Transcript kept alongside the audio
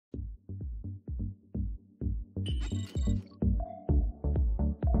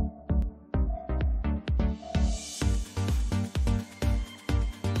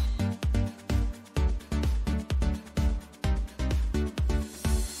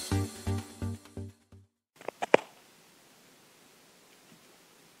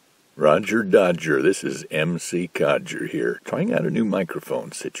Roger Dodger, this is MC Codger here, trying out a new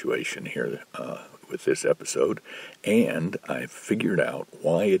microphone situation here with this episode, and I figured out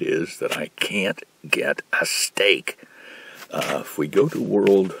why it is that I can't get a steak. If we go to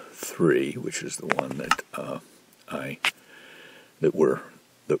World 3, which is the one that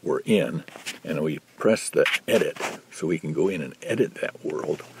we're in, and we press the edit, so we can go in and edit that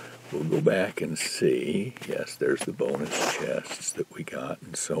world. We'll go back and see, yes, there's the bonus chests that we got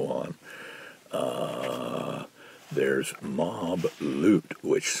and so on. There's mob loot,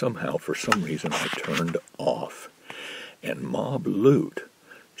 which somehow, for some reason, I turned off. And mob loot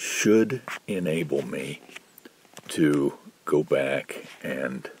should enable me to go back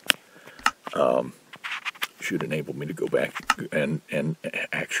and,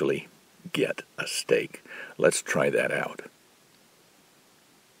 actually get a steak. Let's try that out.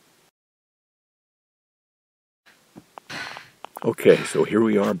 Okay, so here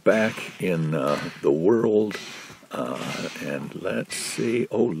we are back in the world, and let's see.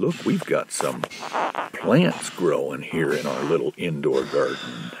 Oh, look, we've got some plants growing here in our little indoor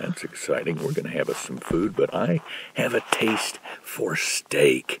garden. That's exciting. We're going to have us some food, but I have a taste for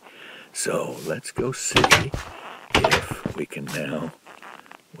steak. So let's go see if we can now.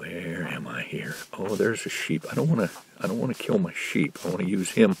 Where am I here? Oh, there's a sheep. I don't want to kill my sheep. I want to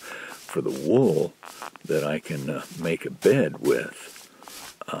use him for the wool that I can make a bed with.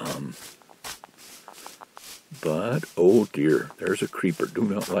 But, oh dear, there's a creeper. Do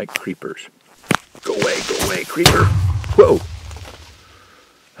not like creepers. Go away, creeper. Whoa.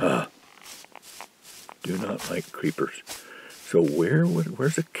 Do not like creepers. So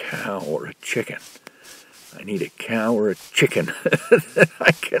where's a cow or a chicken? I need a cow or a chicken that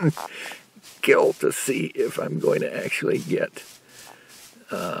I can kill to see if I'm going to actually get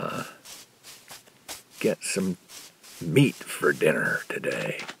some meat for dinner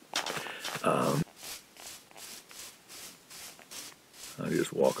today. I'll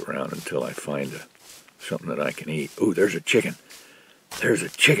just walk around until I find something that I can eat. Ooh, there's a chicken. There's a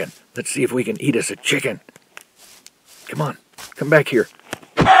chicken. Let's see if we can eat us a chicken. Come on, come back here.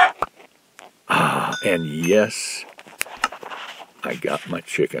 And yes, I got my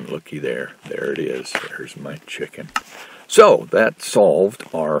chicken. Looky there. There it is. There's my chicken. So that solved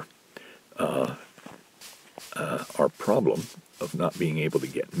our problem of not being able to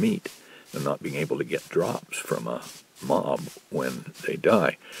get meat and not being able to get drops from a mob when they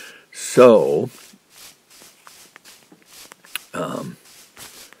die. So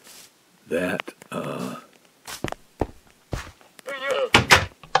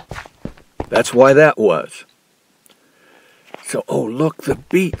that's why that was. So, oh, look, the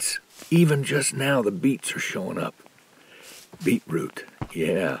beets. Even just now, the beets are showing up. Beetroot,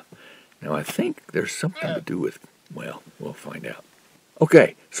 yeah. Now, I think there's something to do with, well, we'll find out.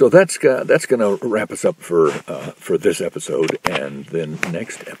 Okay, so that's going to wrap us up for this episode, and then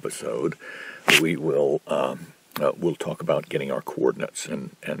next episode we will we'll talk about getting our coordinates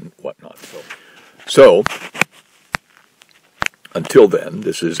and whatnot. So until then,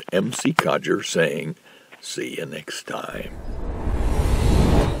 this is MC Codger saying, see you next time.